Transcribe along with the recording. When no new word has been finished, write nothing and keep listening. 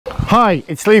Hi,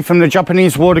 it's Lee from the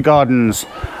Japanese Water Gardens.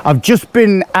 I've just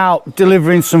been out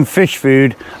delivering some fish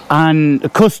food and a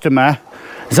customer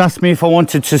has asked me if I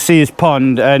wanted to see his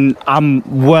pond, and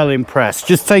I'm well impressed.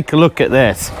 Just take a look at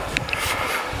this.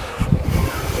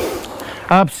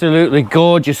 Absolutely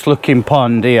gorgeous looking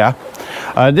pond here.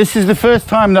 This is the first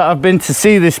time that I've been to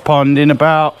see this pond in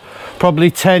about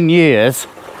probably 10 years,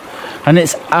 and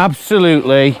it's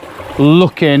absolutely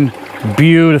looking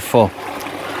beautiful.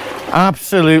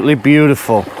 Absolutely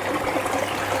beautiful.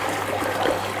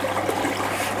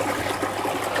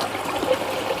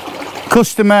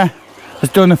 Customer has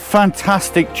done a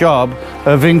fantastic job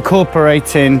of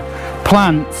incorporating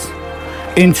plants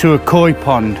into a koi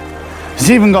pond. He's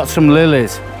even got some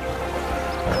lilies.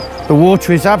 The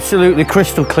water is absolutely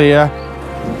crystal clear.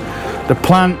 The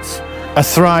plants are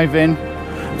thriving.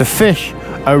 The fish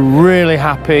are really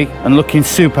happy and looking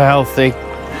super healthy.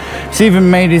 He's even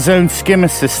made his own skimmer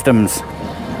systems.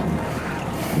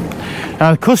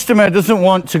 Now the customer doesn't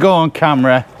want to go on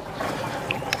camera.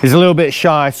 He's a little bit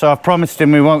shy, so I've promised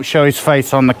him we won't show his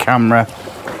face on the camera.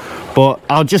 But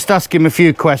I'll just ask him a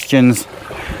few questions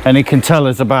and he can tell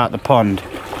us about the pond.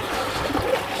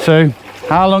 So,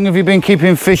 how long have you been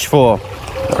keeping fish for?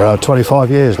 Around 25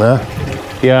 years now.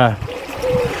 Yeah.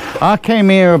 I came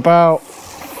here about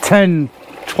 10,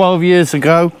 12 years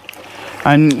ago.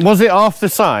 And was it half the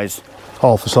size?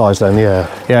 Half the size then, yeah.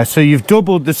 Yeah, so you've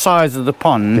doubled the size of the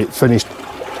pond. It finished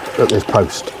at this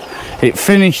post. It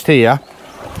finished here.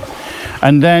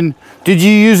 And then, did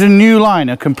you use a new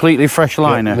liner, completely fresh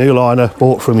liner? Yeah, new liner,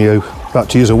 bought from you. Had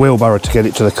to use a wheelbarrow to get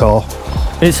it to the car.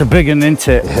 It's a big one, isn't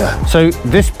it? Yeah. So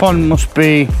this pond must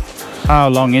be, how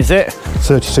long is it?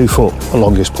 32 foot, the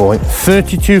longest point.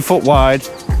 32 foot wide.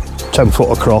 10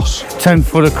 foot across. 10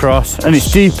 foot across, and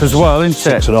it's deep as well, isn't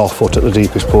it? 6.5 foot at the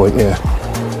deepest point, yeah.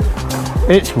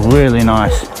 It's really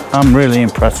nice. I'm really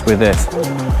impressed with this.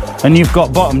 And you've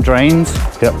got bottom drains.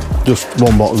 Yep, just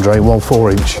one bottom drain, 1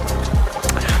 4-inch.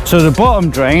 So the bottom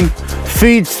drain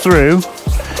feeds through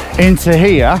into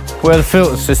here where the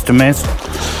filter system is.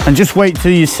 And just wait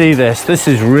till you see this. This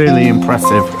is really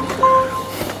impressive.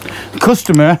 The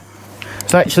customer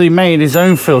has actually made his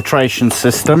own filtration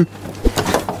system.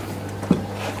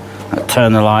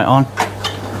 Turn the light on,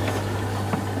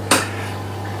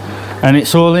 and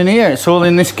it's all in here. It's all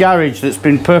in this garage that's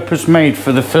been purpose made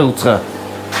for the filter.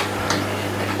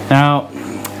 Now,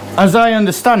 as I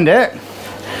understand it,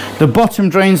 the bottom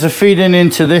drains are feeding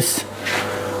into this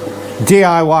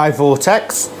DIY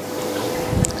vortex.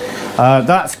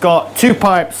 That's got 2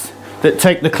 pipes that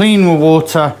take the clean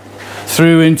water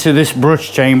through into this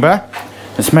brush chamber.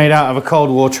 It's made out of a cold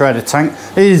water header tank.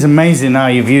 It is amazing how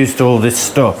you've used all this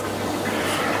stuff.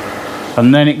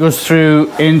 And then it goes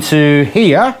through into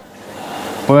here,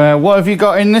 where, what have you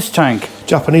got in this tank?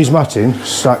 Japanese matting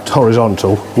stacked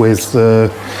horizontal with the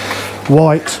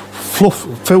white fluff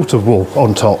filter wool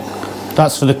on top.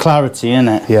 That's for the clarity, isn't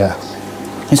it? Yeah.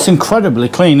 It's incredibly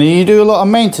clean. You do a lot of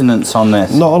maintenance on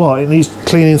this? Not a lot, it needs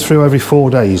cleaning through every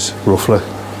 4 days, roughly.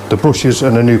 The brushes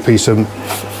and a new piece of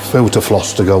filter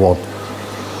floss to go on.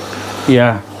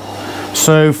 Yeah.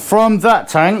 So from that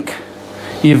tank,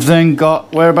 you've then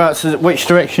got, whereabouts, which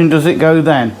direction does it go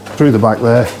then? Through the back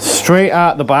there. Straight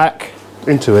out the back.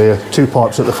 Into here, 2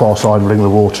 pipes at the far side bring the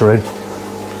water in.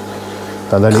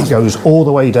 And then it goes all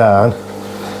the way down,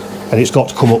 and it's got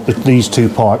to come up with these 2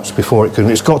 pipes before it can,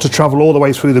 it's got to travel all the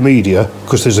way through the media,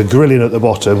 because there's a grilling at the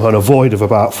bottom and a void of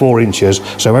about 4 inches,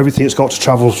 so everything's got to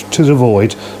travel to the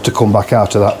void to come back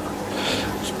out of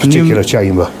that particular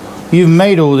chamber. You've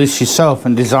made all this yourself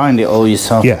and designed it all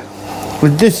yourself? Yeah.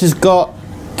 But this has got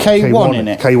K1 in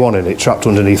it? K1 in it, trapped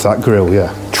underneath that grill,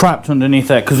 yeah. Trapped underneath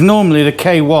there, because normally the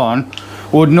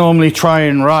K1 would normally try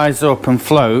and rise up and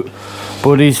float,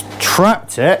 but he's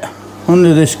trapped it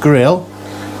under this grill.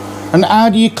 And how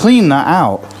do you clean that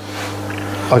out?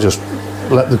 I just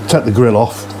take the grill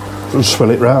off and swill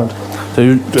it round. So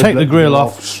you take the grill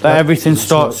off, let everything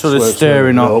starts sort of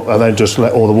stirring up. And then just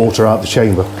let all the water out the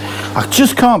chamber. I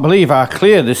just can't believe how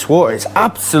clear this water is.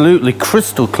 Absolutely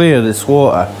crystal clear, this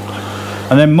water.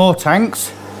 And then more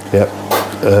tanks. Yep,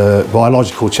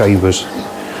 biological chambers.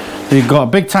 So you've got a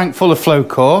big tank full of flow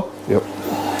core. Yep.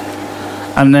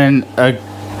 And then a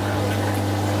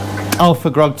alpha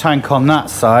grog tank on that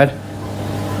side.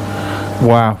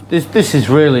 Wow, this is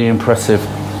really impressive.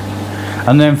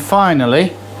 And then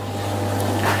finally,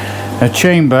 a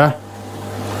chamber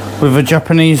with a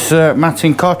Japanese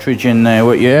matting cartridge in there,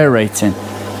 what you're aerating.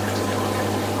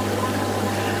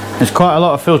 There's quite a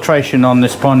lot of filtration on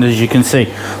this pond, as you can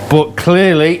see, but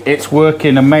clearly it's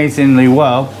working amazingly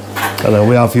well. And then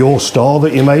we have your star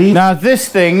that you made. Now this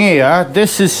thing here,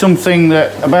 this is something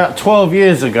that about 12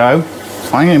 years ago,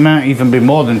 I think it might even be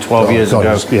more than 12 years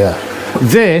ago. Yeah.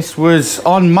 This was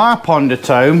on my pond at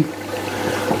home,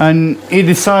 and he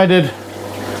decided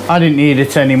I didn't need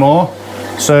it anymore,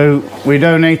 so we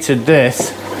donated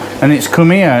this, and it's come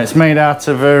here. It's made out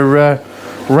of a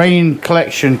rain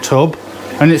collection tub,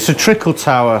 and it's a trickle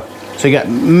tower, so you get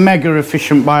mega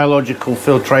efficient biological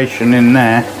filtration in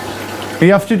there. Do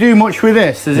you have to do much with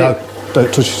this? No,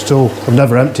 don't touch it at all. I've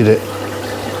never emptied it.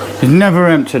 You've never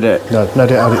emptied it? No,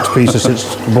 never had it to pieces since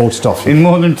I bought it off you. In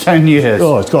more than 10 years?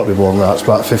 Oh, it's got to be more than that. It's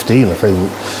about 15, I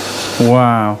think.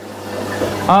 Wow.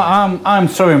 I'm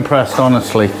so impressed,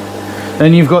 honestly.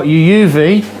 Then you've got your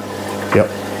UV. Yep.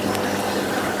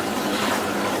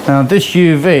 Now this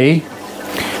UV,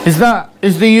 is the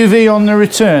UV on the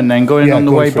return then, going on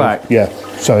the way back? Yeah,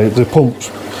 so the pump's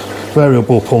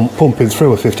variable pump, pumping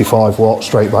through a 55 watt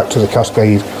straight back to the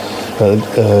cascade at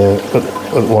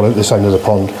this end of the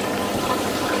pond.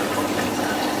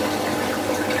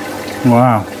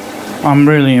 Wow, I'm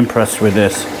really impressed with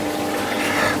this.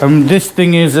 This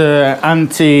thing is a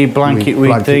anti-blanket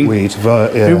weed thing. Weed,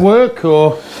 yeah. It work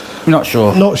or not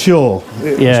sure? Not sure.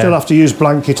 You still have to use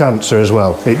blanket answer as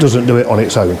well. It doesn't do it on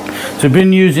its own. So I've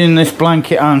been using this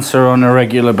blanket answer on a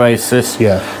regular basis.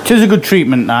 Yeah. It is a good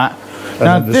treatment, that. And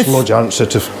now the sludge answer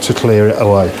to clear it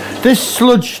away. This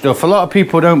sludge stuff, a lot of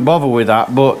people don't bother with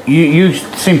that, but you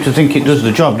seem to think it does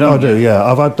the job, don't you? I do, yeah.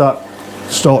 I've had that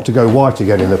start to go white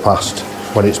again in the past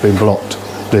when it's been blocked.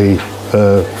 The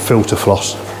filter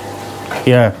floss.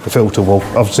 Yeah. The filter wool.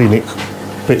 I've seen it,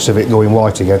 bits of it going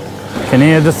white again. Can you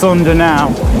hear the thunder now?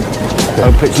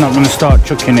 Yeah. Hope it's not going to start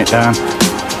chucking it down.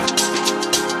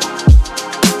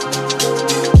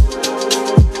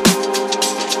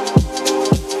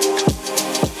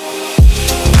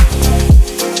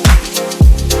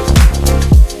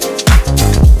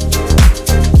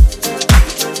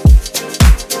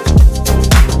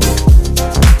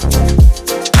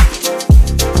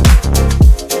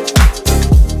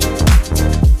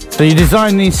 So you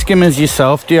designed these skimmers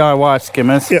yourself, DIY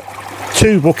skimmers? Yep.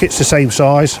 2 buckets the same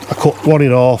size. I cut one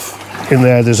in half. In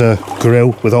there there's a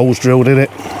grill with holes drilled in it.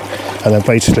 And then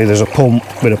basically there's a pump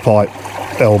with a pipe,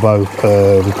 elbow,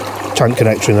 tank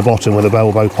connector in the bottom with a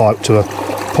elbow pipe to a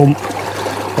pump.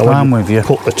 And when I'm with you.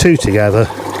 Put the 2 together,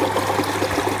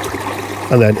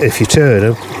 and then if you turn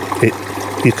them,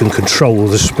 you can control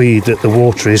the speed that the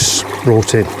water is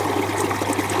brought in.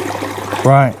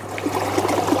 Right.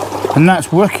 And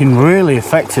that's working really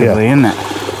effectively, isn't it?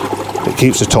 It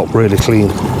keeps the top really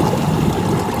clean.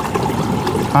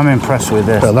 I'm impressed with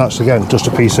this. And that's again just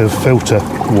a piece of filter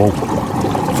wool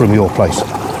from your place.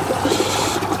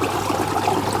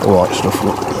 Alright stuff,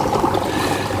 look.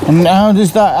 And how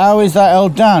is that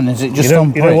held down? Is it just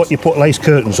on bricks? You know what you put lace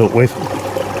curtains up with?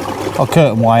 Oh,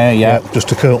 curtain wire, yeah.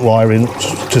 Just a curtain wire in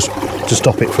just to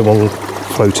stop it from all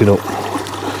floating up.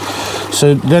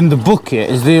 So then the bucket,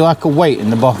 is there like a weight in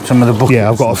the bottom of the bucket? Yeah,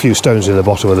 I've got a few stones in the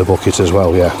bottom of the bucket as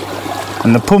well, yeah.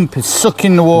 And the pump is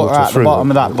sucking the water out the bottom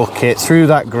of that bucket through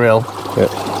that grill. Yeah.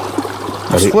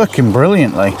 It's working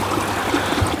brilliantly.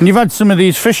 And you've had some of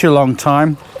these fish a long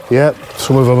time. Yeah,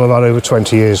 some of them have had over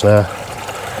 20 years now.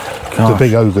 Gosh. The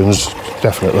big Ogans,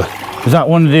 definitely. Is that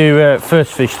one of the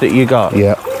first fish that you got?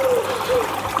 Yeah.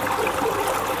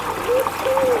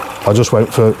 I just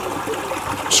went for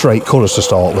straight colours to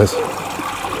start with.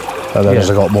 And then as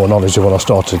I got more knowledge of when I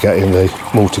started getting the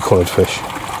multicoloured fish.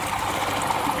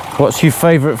 What's your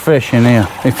favourite fish in here,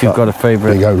 if you've got a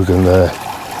favourite? Big Ogan there.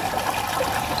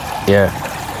 Yeah.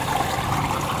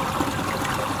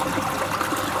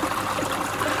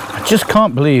 I just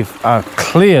can't believe how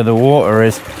clear the water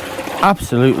is.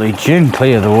 Absolutely gin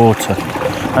clear the water.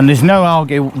 And there's no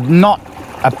algae, not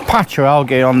a patch of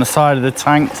algae on the side of the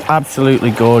tank. It's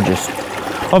absolutely gorgeous.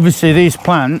 Obviously these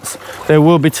plants, they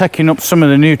will be taking up some of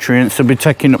the nutrients, they'll be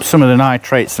taking up some of the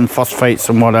nitrates and phosphates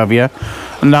and what have you,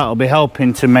 and that'll be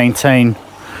helping to maintain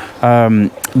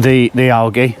the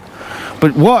algae.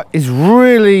 But what is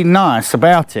really nice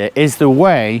about it is the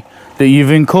way that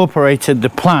you've incorporated the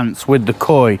plants with the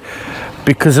koi,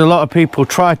 because a lot of people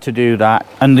try to do that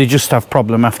and they just have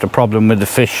problem after problem with the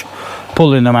fish,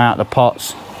 pulling them out of the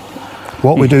pots.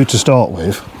 What we do to start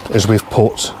with is we've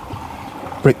put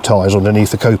brick ties underneath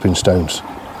the coping stones.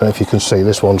 And if you can see,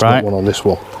 this one's got one on this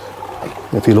one.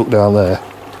 If you look down there,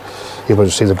 you'll be able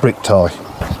to see the brick tie.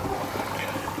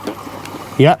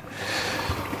 Yeah.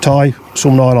 Tie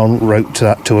some nylon rope to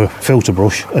that to a filter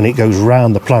brush, and it goes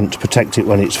round the plant to protect it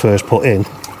when it's first put in.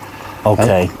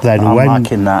 Okay, then I'm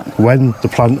liking that. When the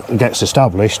plant gets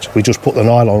established, we just put the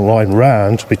nylon line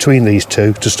round between these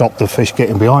two to stop the fish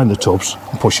getting behind the tubs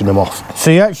and pushing them off. So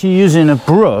you're actually using a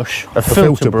brush, a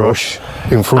filter brush,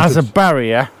 in front as a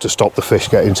barrier to stop the fish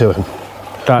getting to them.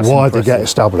 That's while impressive. they get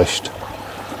established.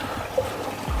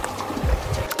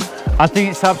 I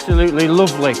think it's absolutely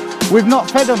lovely. We've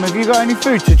not fed them. Have you got any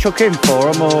food to chuck in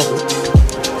for them, or?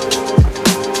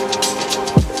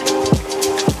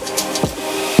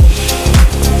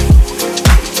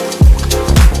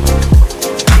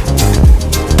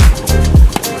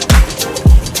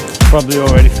 Probably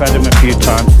already fed them a few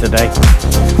times today.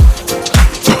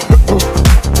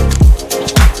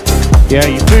 Yeah,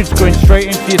 your food's going straight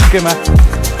into your skimmer.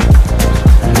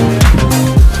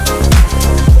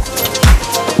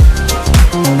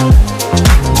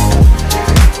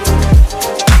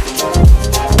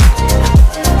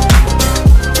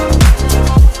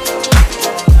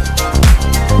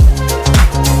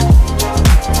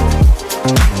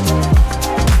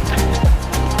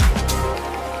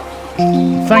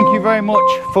 Thank you very much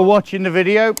for watching the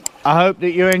video. I hope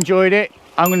that you enjoyed it.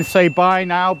 I'm going to say bye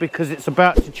now because it's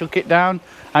about to chuck it down,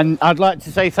 and I'd like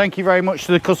to say thank you very much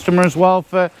to the customer as well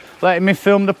for letting me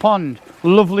film the pond.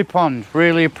 Lovely pond.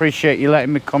 Really appreciate you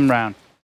letting me come round.